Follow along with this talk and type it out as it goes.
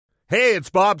Hey, it's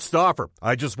Bob Stauffer.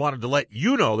 I just wanted to let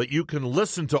you know that you can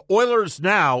listen to Oilers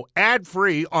Now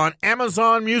ad-free on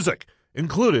Amazon Music,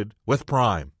 included with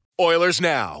Prime. Oilers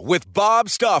Now with Bob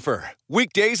Stauffer.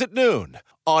 Weekdays at noon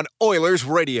on Oilers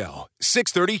Radio,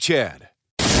 630 CHED.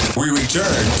 We return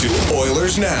to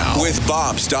Oilers Now with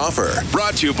Bob Stauffer.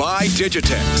 Brought to you by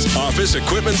Digitex. Office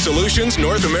Equipment Solutions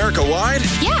North America wide?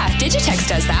 Yeah, Digitex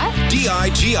does that.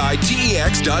 digitex.ca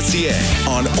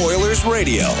on Oilers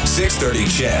Radio, 630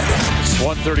 CHED. It's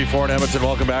 1:34 in Edmonton.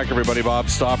 Welcome back, everybody. Bob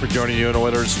Stauffer joining you in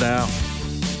Oilers Now.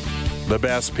 The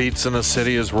best pizza in the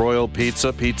city is Royal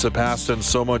Pizza. Pizza, pasta, and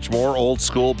so much more. Old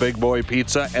school Big Boy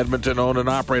Pizza. Edmonton owned and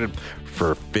operated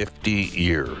for 50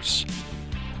 years.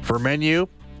 For menu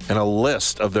and a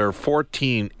list of their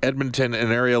 14 Edmonton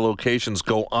and area locations,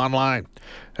 go online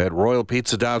at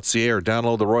royalpizza.ca or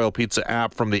download the Royal Pizza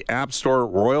app from the App Store.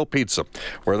 Royal Pizza,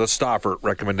 where the Stauffer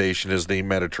recommendation is the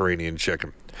Mediterranean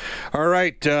chicken. All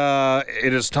right,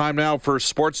 it is time now for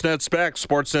Sportsnet Spec.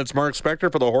 Sportsnet's Mark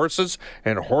Spector for the horses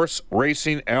and Horse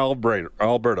Racing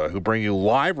Alberta, who bring you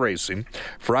live racing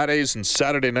Fridays and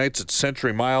Saturday nights at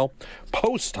Century Mile.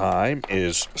 Post time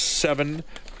is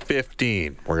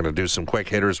 7:15. We're going to do some quick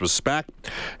hitters with Spec,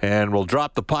 and we'll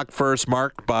drop the puck first,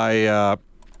 Mark, by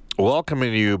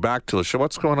welcoming you back to the show.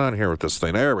 What's going on here with this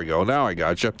thing? There we go. Now I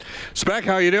got you. Spec,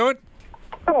 how you doing?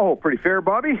 Oh, pretty fair,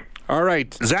 Bobby. All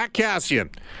right, Zach Kassian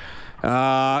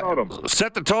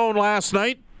set the tone last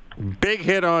night. Big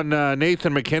hit on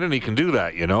Nathan McKinnon. He can do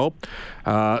that, you know.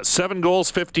 7 goals,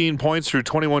 15 points through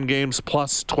 21 games,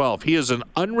 plus 12. He is an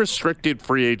unrestricted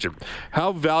free agent.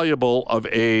 How valuable of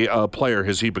a player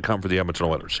has he become for the Edmonton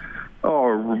Oilers?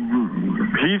 Oh,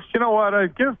 you know what? I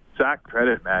give Zach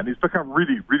credit, man. He's become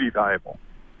really, really valuable.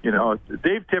 You know,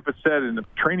 Dave Tippett said in the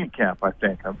training camp, I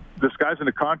think, this guy's in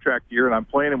a contract year, and I'm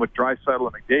playing him with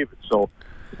Draisaitl and McDavid, so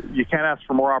you can't ask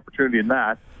for more opportunity than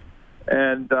that.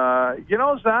 And, you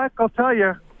know, Zach, I'll tell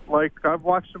you, like, I've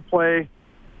watched him play,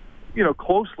 you know,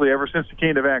 closely ever since he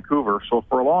came to Vancouver, so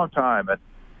for a long time. And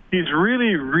he's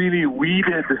really, really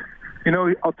weeded. You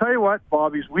know, I'll tell you what,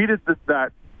 Bob, he's weeded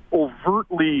that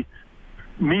overtly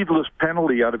needless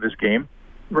penalty out of his game,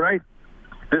 right?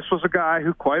 This was a guy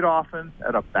who quite often,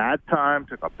 at a bad time,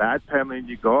 took a bad penalty, and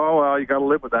you go, oh, well, you got to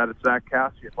live with that. It's Zach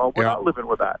Kassian. Well, we're not living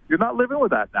with that. You're not living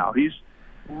with that now. He's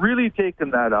really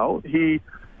taken that out. He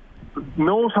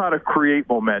knows how to create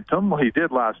momentum. Well, he did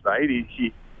last night.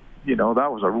 He you know,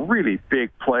 that was a really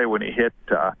big play when he hit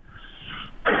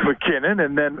McKinnon,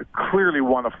 and then clearly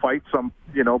won a fight. Some,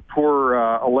 you know, poor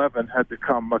 11 had to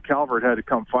come, Calvert had to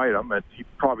come fight him, and he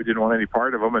probably didn't want any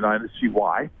part of him, and I see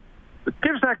why. But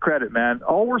give that credit, man.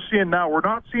 All we're seeing now, we're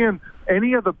not seeing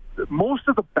most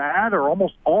of the bad, or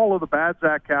almost all of the bad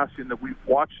Zach Kassian that we've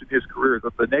watched in his career,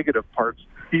 the negative parts.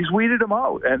 He's weeded them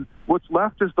out, and what's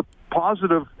left is the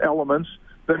positive elements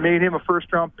that made him a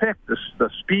first-round pick. The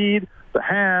speed, the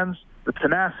hands, the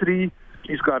tenacity.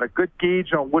 He's got a good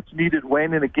gauge on what's needed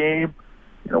when in a game.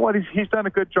 You know what? He's done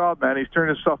a good job, man. He's turned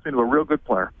himself into a real good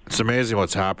player. It's amazing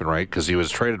what's happened, right? Because he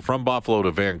was traded from Buffalo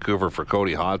to Vancouver for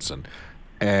Cody Hodgson.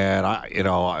 And,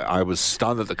 I was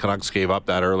stunned that the Canucks gave up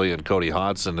that early in Cody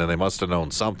Hodgson, and they must have known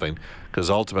something,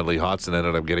 because ultimately Hodgson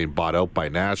ended up getting bought out by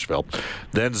Nashville.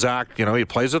 Then Zach, you know, he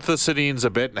plays with the Sedins a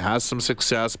bit and has some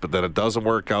success, but then it doesn't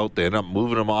work out. They end up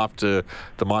moving him off to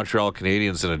the Montreal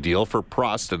Canadiens in a deal for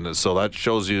Prost, and so that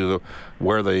shows you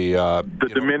where the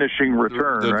diminishing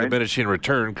return, the right? diminishing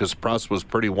return, because Prost was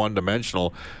pretty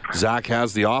one-dimensional. Zach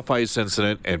has the off-ice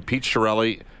incident, and Pete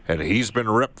Chiarelli, and he's been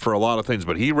ripped for a lot of things,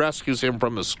 but he rescues him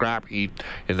from the scrap heap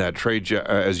in that trade,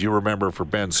 as you remember, for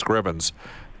Ben Scrivens.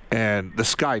 And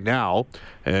this guy now,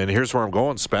 and here's where I'm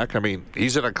going, Spec, I mean,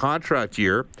 he's in a contract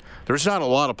year. There's not a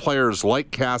lot of players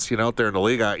like Kassian out there in the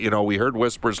league. We heard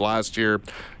whispers last year,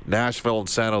 Nashville and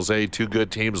San Jose, 2 good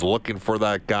teams looking for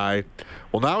that guy.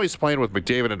 Well, now he's playing with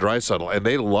McDavid and Draisaitl, and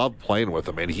they love playing with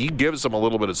him, and he gives them a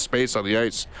little bit of space on the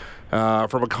ice.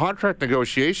 From a contract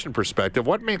negotiation perspective,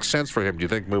 what makes sense for him, do you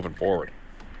think, moving forward?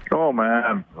 Oh,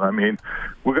 man. I mean,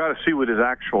 we got to see what his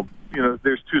actual,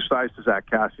 there's 2 sides to Zach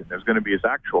Kassian. There's going to be his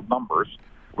actual numbers,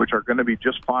 which are going to be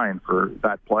just fine for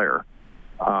that player.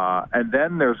 And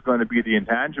then there's going to be the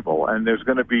intangible, and there's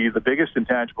going to be the biggest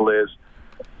intangible is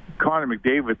Connor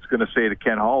McDavid's going to say to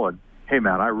Ken Holland, hey,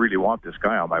 man, I really want this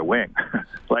guy on my wing.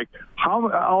 Like,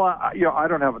 I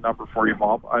don't have a number for you,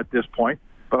 Bob, at this point,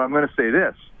 but I'm going to say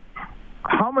this.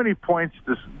 How many points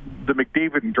does the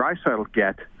McDavid and Draisaitl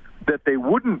get that they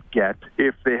wouldn't get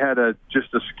if they had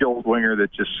just a skilled winger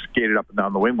that just skated up and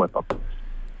down the wing with them?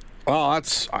 Well, I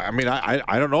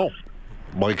don't know.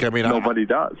 Nobody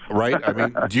does. Right? I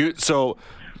mean,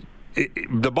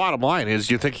 the bottom line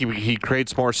is, you think he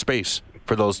creates more space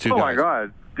for those two guys. guys.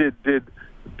 Oh, my God.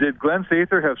 Did Glenn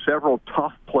Sather have several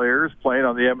tough players playing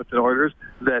on the Edmonton Oilers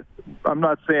that I'm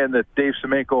not saying that Dave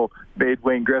Semenko made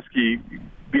Wayne Gretzky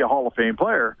be a Hall of Fame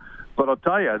player, but I'll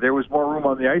tell you, there was more room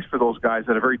on the ice for those guys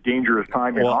at a very dangerous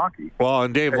time in hockey. Well,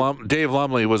 and Dave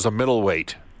Lumley was a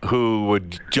middleweight who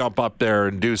would jump up there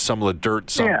and do some of the dirt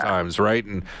sometimes, right?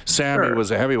 And Sammy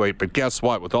was a heavyweight, but guess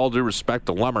what? With all due respect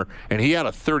to Lummer, and he had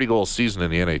a 30-goal season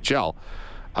in the NHL.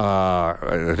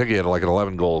 I think he had like an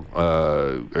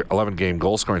 11-game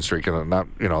goal-scoring streak, and not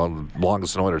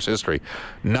longest in Oilers history.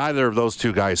 Neither of those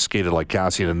two guys skated like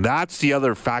Kassian, and that's the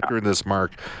other factor in this,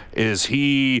 Mark. Is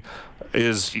he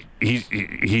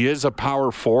is a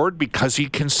power forward because he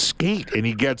can skate and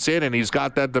he gets in and he's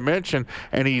got that dimension,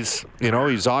 and he's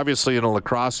obviously in a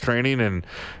lacrosse training and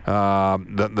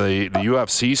the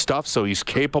UFC stuff, so he's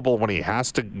capable when he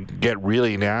has to get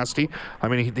really nasty. I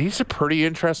mean, he's a pretty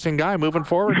interesting guy moving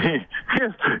forward.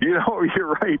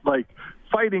 You're right. Like,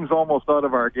 fighting's almost out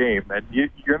of our game, and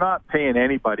you're not paying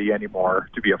anybody anymore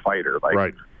to be a fighter. Like,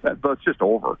 right. That's just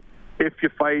over. If you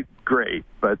fight, great,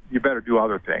 but you better do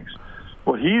other things.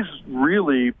 Well, he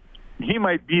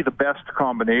might be the best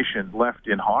combination left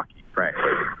in hockey, frankly.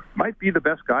 Might be the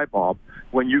best guy, Bob,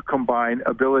 when you combine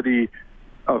ability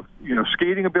of,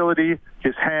 skating ability,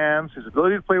 his hands, his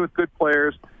ability to play with good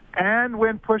players, and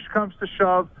when push comes to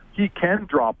shove, he can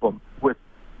drop them with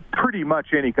pretty much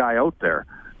any guy out there.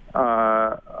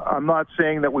 I'm not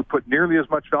saying that we put nearly as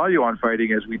much value on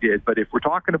fighting as we did, but if we're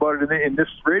talking about it in this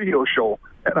radio show,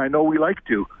 and I know we like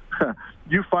to,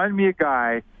 you find me a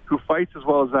guy who fights as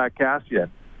well as Zach Kassian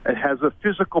and has a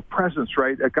physical presence,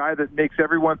 right? A guy that makes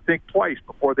everyone think twice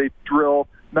before they drill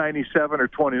 97 or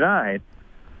 29.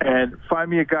 And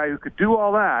find me a guy who could do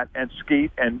all that and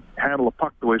skate and handle a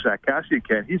puck the way Zach Kassian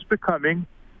can. He's becoming,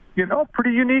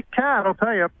 pretty unique cat, I'll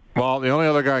tell you. Well, the only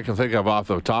other guy I can think of off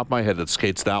the top of my head that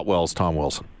skates that well is Tom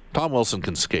Wilson. Tom Wilson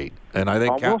can skate, and I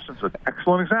think Tom Wilson's an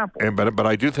excellent example. But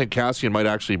I do think Kassian might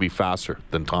actually be faster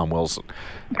than Tom Wilson.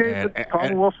 Okay, but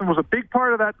Tom Wilson was a big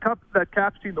part of that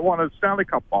Caps team that won a Stanley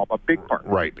Cup, Bob. A big part.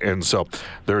 Right, and so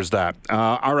there's that.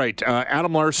 All right,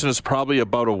 Adam Larsson is probably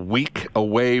about a week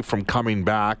away from coming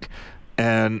back,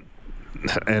 and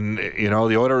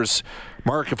the Oilers.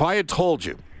 Mark, if I had told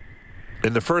you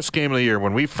in the first game of the year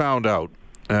when we found out.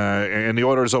 And the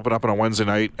Oilers opened up on a Wednesday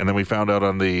night, and then we found out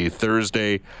on the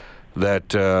Thursday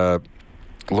that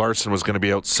Larsson was going to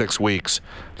be out 6 weeks,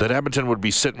 that Edmonton would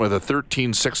be sitting with a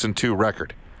 13-6-2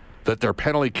 record, that their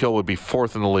penalty kill would be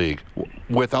 4th in the league.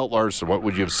 Without Larsson, what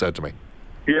would you have said to me?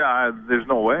 Yeah, there's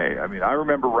no way. I mean, I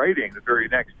remember writing the very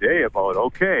next day about,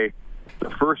 okay, the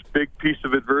first big piece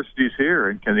of adversity is here,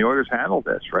 and can the Oilers handle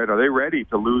this, right? Are they ready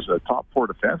to lose a top 4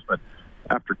 defenseman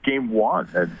after game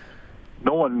 1? And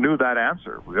no one knew that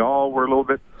answer. We all were a little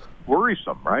bit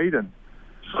worrisome, right? And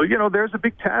so, there's a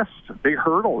big test, a big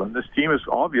hurdle, and this team has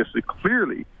obviously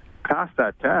clearly passed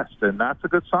that test, and that's a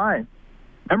good sign.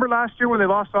 Remember last year when they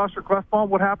lost Oscar Klefbom?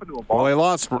 What happened to them? Well, they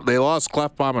lost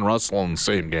Klefbom and Russell in the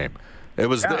same game. It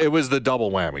was the double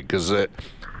whammy because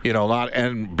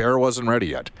and Bear wasn't ready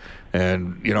yet.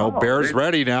 And Bear's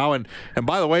ready now. And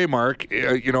by the way, Mark,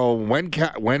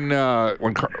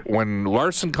 when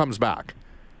Larsson comes back,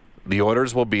 the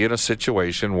Oilers will be in a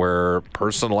situation where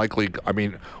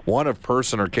one of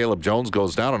Person or Caleb Jones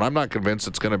goes down, and I'm not convinced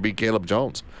it's going to be Caleb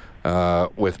Jones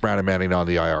with Brandon Manning on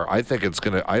the IR. I think it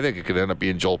could end up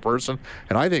being Joel Person,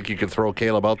 and I think you could throw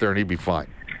Caleb out there and he'd be fine.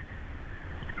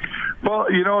 Well,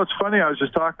 it's funny. I was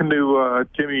just talking to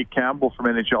Timmy Campbell from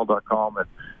NHL.com, and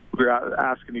we were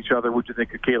asking each other, what do you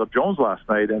think of Caleb Jones last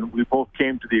night? And we both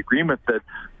came to the agreement that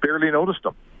barely noticed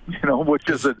him, which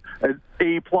is an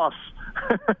A+.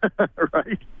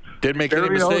 Right. Didn't make any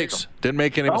mistakes.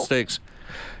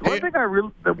 One thing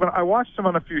when I watched him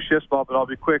on a few shifts, Bob, and I'll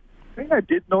be quick, the thing I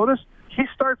did notice, he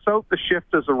starts out the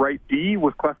shift as a right D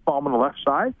with Klefbom on the left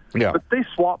side, but they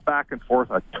swap back and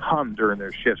forth a ton during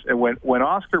their shifts. And when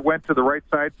Oscar went to the right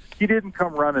side, he didn't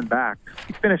come running back.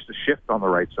 He finished the shift on the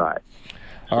right side.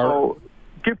 So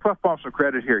give Klefbom some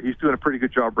credit here. He's doing a pretty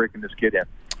good job breaking this kid in.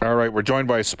 All right, we're joined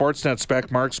by Sportsnet spec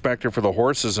Mark Spector for the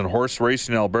horses and horse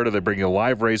racing in Alberta. They bring you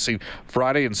live racing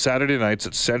Friday and Saturday nights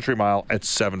at Century Mile at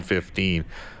 7:15.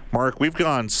 Mark, we've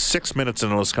gone 6 minutes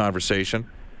into this conversation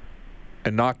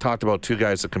and not talked about two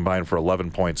guys that combined for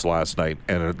 11 points last night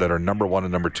and that are number 1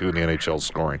 and number 2 in the NHL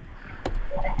scoring.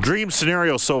 Dream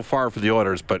scenario so far for the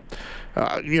Oilers, but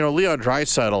Leon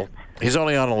Draisaitl, he's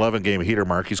only on an 11-game heater,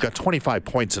 Mark. He's got 25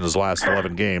 points in his last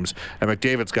 11 games, and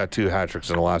McDavid's got 2 hat-tricks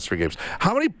in the last 3 games.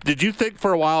 How many did you think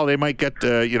for a while they might get,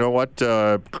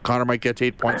 Connor might get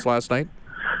 8 points last night?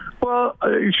 Well,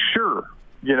 sure.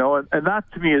 You know, and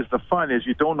that to me is the fun, is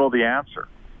you don't know the answer.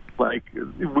 Like,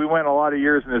 we went a lot of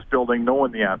years in this building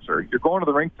knowing the answer. You're going to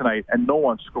the rink tonight and no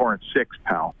one's scoring 6,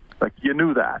 pal. Like, you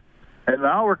knew that. And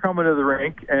now we're coming to the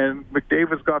rink and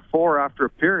McDavid's got 4 after a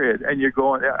period, and you're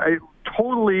going,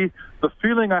 the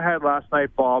feeling I had last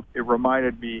night, Bob, it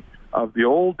reminded me of the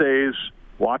old days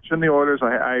watching the Oilers.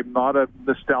 I'm not a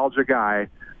nostalgia guy,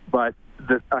 but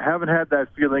I haven't had that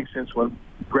feeling since when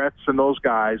Gretz and those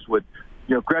guys would,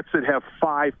 Gretz would have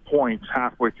 5 points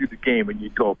halfway through the game, and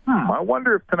you'd go, I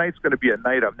wonder if tonight's going to be a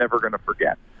night I'm never going to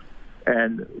forget.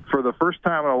 And for the first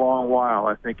time in a long while,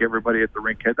 I think everybody at the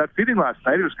rink had that feeling last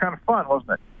night. It was kind of fun,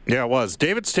 wasn't it? Yeah, it was.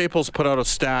 David Staples put out a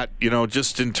stat,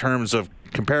 just in terms of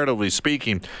comparatively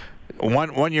speaking.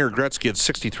 One year, Gretzky had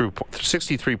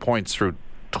 63 points through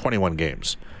 21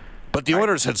 games. But the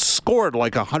Oilers had scored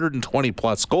like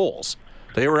 120-plus goals.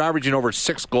 They were averaging over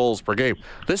 6 goals per game.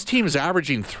 This team's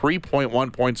averaging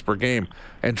 3.1 points per game,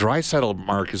 and Draisaitl,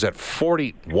 Mark, is at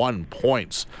 41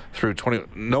 points through 20.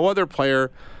 No other player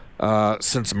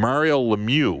since Mario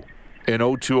Lemieux in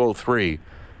 02-03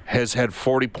 has had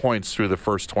 40 points through the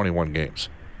first 21 games.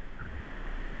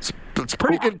 It's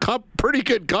pretty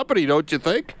good company, don't you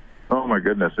think? Oh my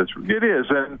goodness, it is,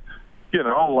 and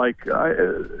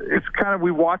it's kind of,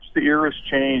 we watch the eras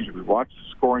change, we watch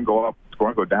the scoring go up,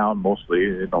 scoring go down mostly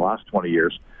in the last 20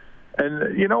 years,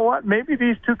 and you know what? Maybe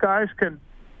these two guys can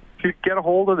get a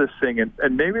hold of this thing,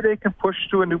 and maybe they can push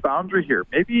to a new boundary here.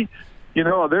 Maybe.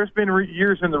 There's been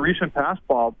years in the recent past,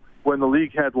 Bob, when the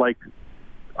league had,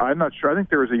 I'm not sure. I think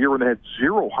there was a year when they had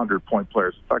 0 100-point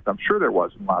players. In fact, I'm sure there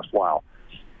was in the last while.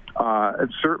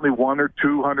 And certainly 1 or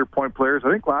 2 100-point players.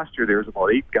 I think last year there was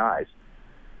about 8 guys.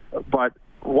 But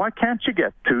why can't you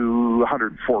get to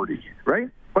 140, right?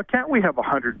 Why can't we have a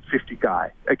 150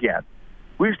 guy again?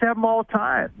 We used to have them all the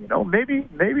time. Maybe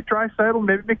Draisaitl,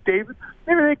 maybe McDavid,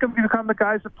 maybe they can become the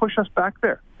guys that push us back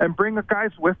there and bring the guys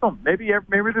with them. Maybe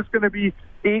there's going to be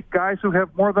 8 guys who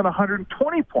have more than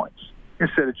 120 points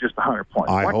instead of just 100 points.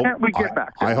 Why can't we get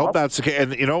back there? I hope that's the case.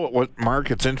 And you know what,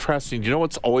 Mark? It's interesting. You know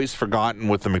what's always forgotten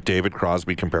with the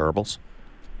McDavid-Crosby comparables?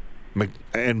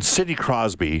 And Sidney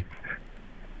Crosby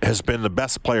has been the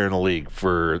best player in the league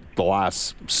for the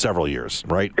last several years,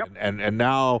 right? Yep. And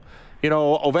now,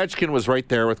 Ovechkin was right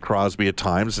there with Crosby at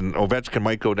times, and Ovechkin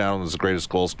might go down as the greatest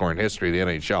goal scorer in history of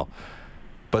the NHL.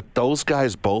 But those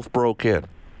guys both broke in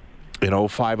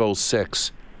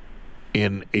 05-06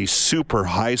 in a super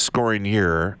high-scoring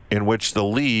year in which the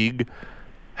league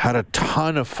had a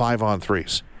ton of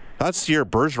 5-on-3s. That's the year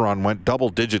Bergeron went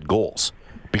double-digit goals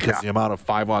because of the amount of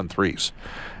 5-on-3s.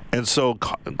 And so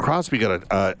Crosby got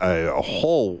a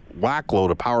whole whack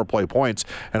load of power play points.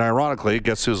 And ironically,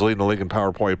 guess who's leading the league in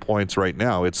power play points right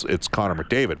now? It's Connor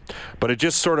McDavid. But it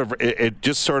just sort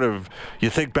of you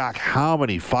think back how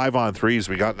many 5-on-3s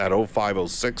we got in that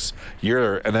 05-06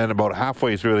 year, and then about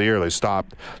halfway through the year they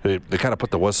stopped. They kind of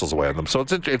put the whistles away on them. So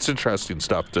it's interesting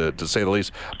stuff to say the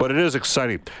least. But it is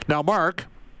exciting. Now, Mark,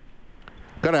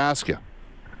 got to ask you.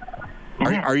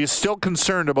 Are you still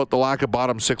concerned about the lack of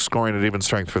bottom 6 scoring at even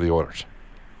strength for the Oilers?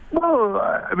 Well,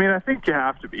 I think you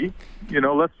have to be.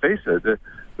 Let's face it.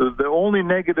 The only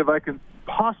negative I can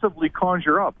possibly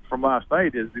conjure up from last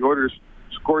night is the Oilers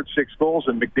scored 6 goals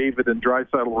and McDavid and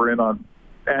Draisaitl were in on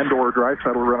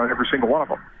every single one of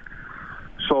them.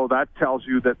 So that tells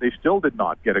you that they still did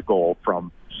not get a goal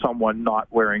from someone not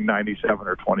wearing 97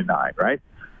 or 29, right?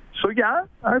 So, yeah,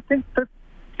 I think that,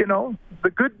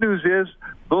 the good news is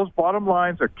those bottom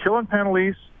lines are killing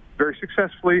penalties very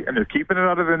successfully, and they're keeping it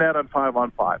out of the net on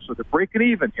 5-on-5. So they're breaking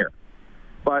even here.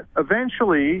 But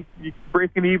eventually,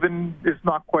 breaking even is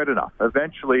not quite enough.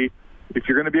 Eventually, if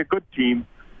you're going to be a good team,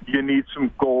 you need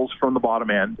some goals from the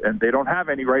bottom end, and they don't have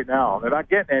any right now. They're not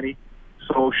getting any.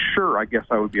 So, sure, I guess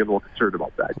I would be a little concerned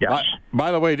about that, yes.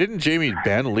 By the way, didn't Jamie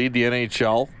Benn lead the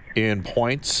NHL in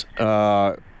points?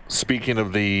 Speaking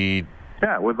of the...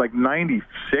 Yeah, it was like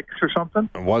 96 or something.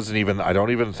 It wasn't even, I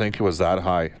don't even think it was that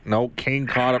high. No, Kane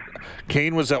caught up.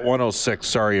 Kane was at 106,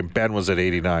 sorry, and Ben was at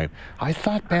 89. I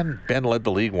thought Ben led the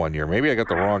league one year. Maybe I got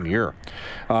the wrong year.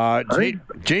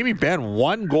 Jamie Benn,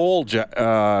 1 goal,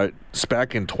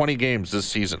 Spec, in 20 games this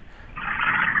season.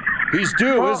 He's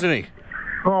due, isn't he?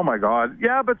 Oh, my God.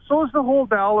 Yeah, but so is the whole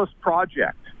Dallas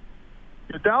project.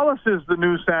 Dallas is the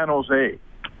new San Jose.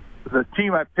 The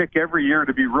team I pick every year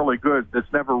to be really good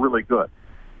that's never really good.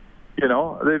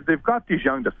 They've got these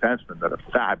young defensemen that are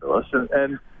fabulous.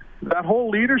 And that whole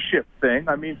leadership thing,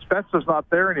 Spezza's not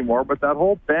there anymore, but that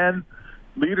whole Benn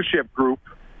leadership group,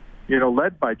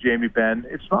 led by Jamie Benn,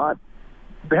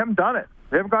 they haven't done it.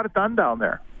 They haven't got it done down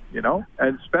there,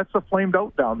 And Spezza flamed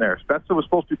out down there. Spezza was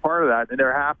supposed to be part of that, and it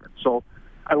never happened. So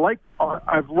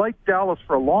I've liked Dallas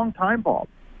for a long time, Bob.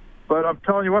 But I'm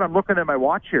telling you what, I'm looking at my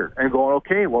watch here and going,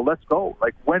 okay, well, let's go.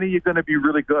 Like, when are you going to be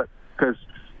really good? Because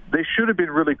they should have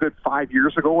been really good 5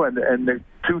 years ago, and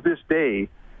to this day,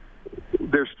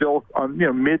 they're still on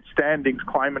mid standings,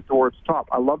 climbing towards the top.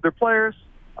 I love their players.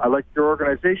 I like their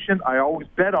organization. I always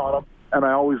bet on them, and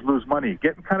I always lose money.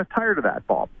 Getting kind of tired of that,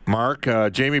 Bob. Mark,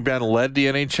 Jamie Benn led the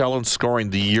NHL in scoring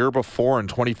the year before in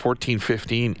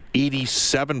 2014-15,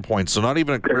 87 points. So not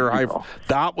even a career high.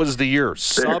 That was the year.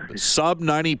 Sub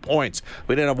 90 points.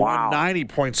 We didn't have one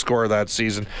 90-point score that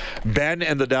season. Ben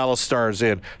and the Dallas Stars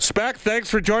in. Spec, thanks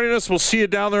for joining us. We'll see you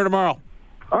down there tomorrow.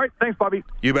 All right, thanks, Bobby.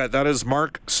 You bet. That is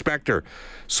Mark Spector.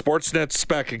 Sportsnet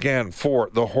Spec again for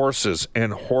the horses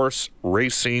and horse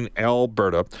racing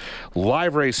Alberta.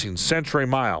 Live racing Century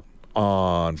Mile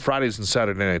on Fridays and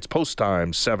Saturday nights. Post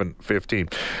time 7:15.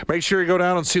 Make sure you go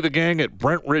down and see the gang at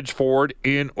Brent Ridge Ford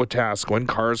in Wetaskiwin.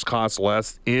 Cars cost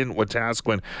less in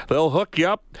Wetaskiwin. They'll hook you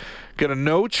up. Get a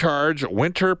no-charge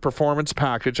winter performance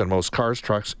package on most cars,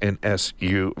 trucks, and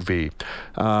SUV.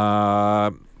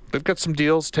 They've got some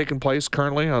deals taking place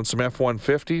currently on some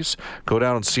F-150s. Go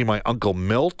down and see my Uncle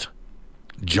Milt,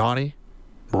 Johnny,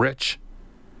 Rich,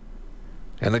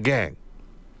 and the gang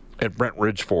at Brent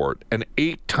Ridge Ford. An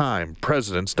 8-time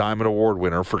President's Diamond Award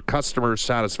winner for customer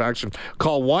satisfaction.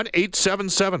 Call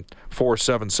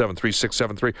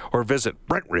 1-877-477-3673 or visit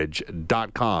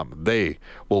BrentRidge.com. They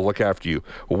will look after you.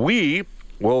 We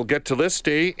will get to this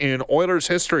day in Oilers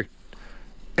history.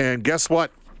 And guess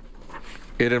what?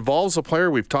 It involves a player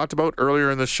we've talked about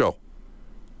earlier in this show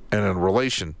and in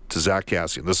relation to Zach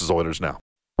Kassian. This is Oilers Now.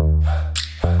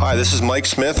 Hi, this is Mike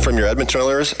Smith from your Edmonton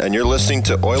Oilers, and you're listening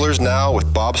to Oilers Now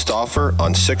with Bob Stauffer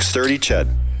on 630 CHED.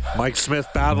 Mike Smith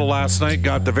battled last night,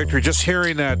 got the victory. Just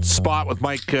hearing that spot with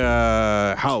Mike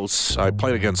House, I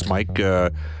played against Mike.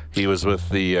 He was with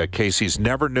the Casey's.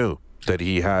 Never knew that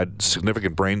he had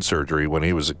significant brain surgery when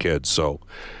he was a kid, so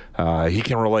he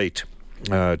can relate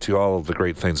to all of the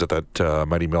great things that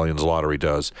Mighty Millions Lottery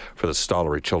does for the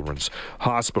Stollery Children's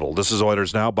Hospital. This is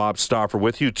Oilers Now. Bob Stauffer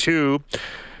with you, too.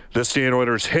 This day in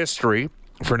Oilers history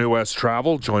for New West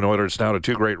Travel. Join Oilers Now to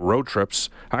 2 great road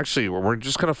trips. Actually, we're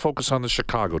just going to focus on the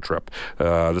Chicago trip.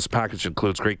 This package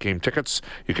includes great game tickets.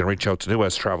 You can reach out to New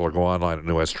West Travel or go online at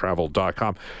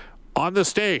newwesttravel.com. On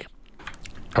this day,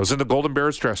 I was in the Golden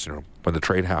Bears dressing room when the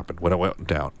trade happened, when it went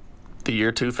down. The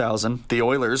year 2000, the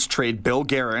Oilers trade Bill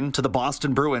Guerin to the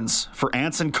Boston Bruins for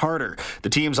Anson Carter. The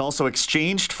teams also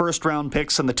exchanged first-round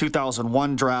picks in the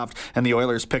 2001 draft, and the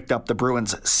Oilers picked up the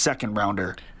Bruins'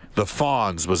 second-rounder. The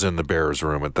Fonz was in the Bears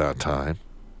room at that time.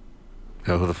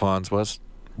 You know who the Fonz was?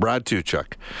 Brad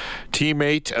Tuchuk,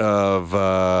 teammate of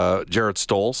Jarrett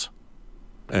Stoles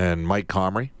and Mike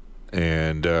Comrie,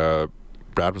 and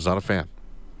Brad was not a fan.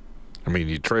 I mean,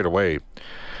 you trade away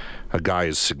a guy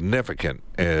as significant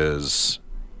as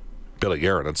Billy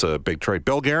Guerin. It's a big trade.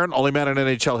 Bill Guerin, only man in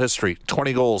NHL history,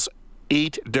 20 goals,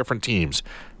 8 different teams.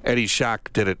 Eddie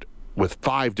Shack did it with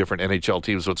 5 different NHL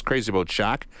teams. What's crazy about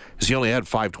Shack is he only had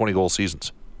 5 20-goal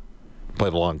seasons.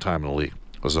 Played a long time in the league.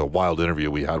 It was a wild interview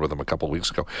we had with him a couple of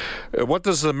weeks ago. What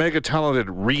does the mega-talented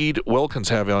Reed Wilkins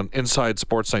have on Inside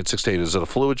Sportsnight 680? Is it a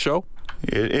fluid show?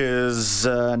 It is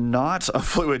not a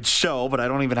fluid show, but I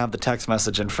don't even have the text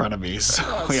message in front of me. So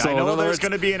I know there's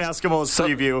going to be an Eskimos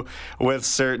preview with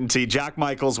certainty. Jack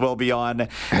Michaels will be on.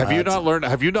 Have you not learned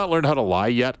how to lie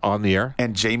yet on the air?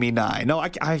 And Jamie Nye. No,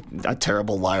 I'm a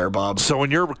terrible liar, Bob. So when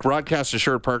you're broadcasting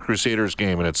Sherwood Park Crusaders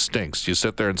game and it stinks, do you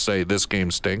sit there and say, this game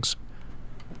stinks?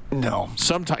 No.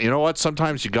 Sometimes, you know what?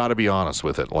 Sometimes you got to be honest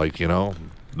with it. Like,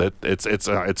 it's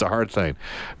a hard thing.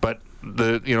 But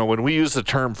when we use the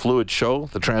term fluid show,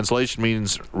 the translation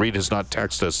means Reed has not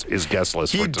texted us his guest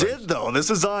list. He did, though.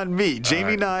 This is on me.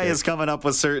 Jamie Nye is coming up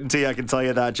with certainty. I can tell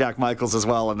you that. Jack Michaels as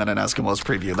well, and then an Eskimos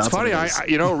preview. That's funny.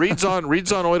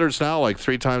 Reed's on Oilers Now like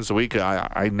 3 times a week.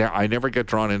 I never get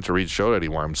drawn into Reed's show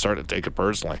anymore. I'm starting to take it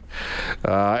personally.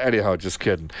 Anyhow, just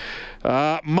kidding.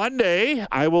 Monday,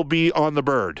 I will be on the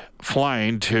Bird,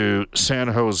 flying to San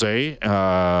Jose.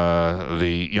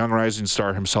 The young rising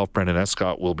star himself, Brendan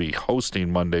Escott, will be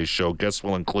hosting Monday's show. Guests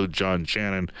will include John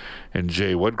Shannon and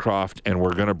Jay Woodcroft, and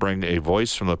we're going to bring a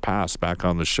voice from the past back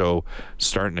on the show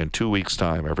starting in 2 weeks'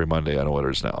 time every Monday on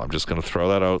Oilers Now. I'm just going to throw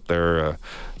that out there.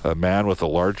 A man with a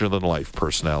larger-than-life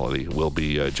personality will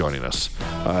be joining us,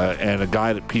 and a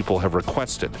guy that people have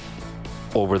requested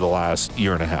over the last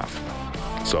year and a half.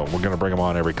 So we're going to bring him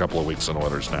on every couple of weeks on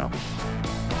Oilers Now.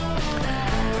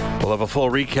 Well, We'll have a full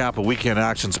recap of weekend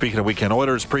action. Speaking of weekend,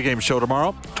 Oilers pregame show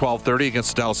tomorrow, 12:30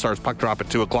 against the Dallas Stars. Puck drop at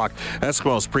 2 o'clock.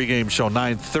 Eskimos pregame show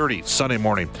 9:30 Sunday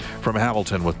morning from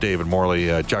Hamilton with David Morley,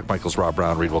 Jack Michaels, Rob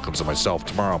Brown, Reed Wilkins, and myself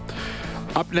tomorrow.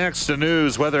 Up next, the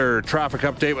news, weather, traffic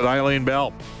update with Eileen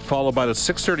Bell, followed by the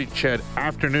 6:30 CHED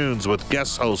Afternoons with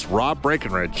guest host Rob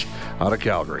Breckenridge out of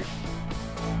Calgary.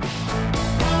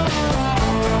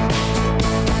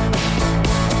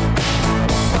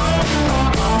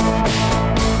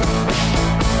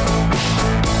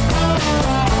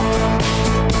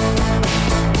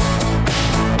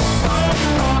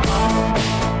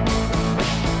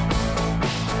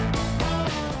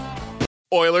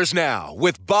 Oilers Now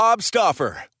with Bob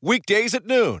Stauffer. Weekdays at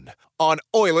noon on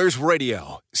Oilers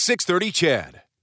Radio, 630 CHED.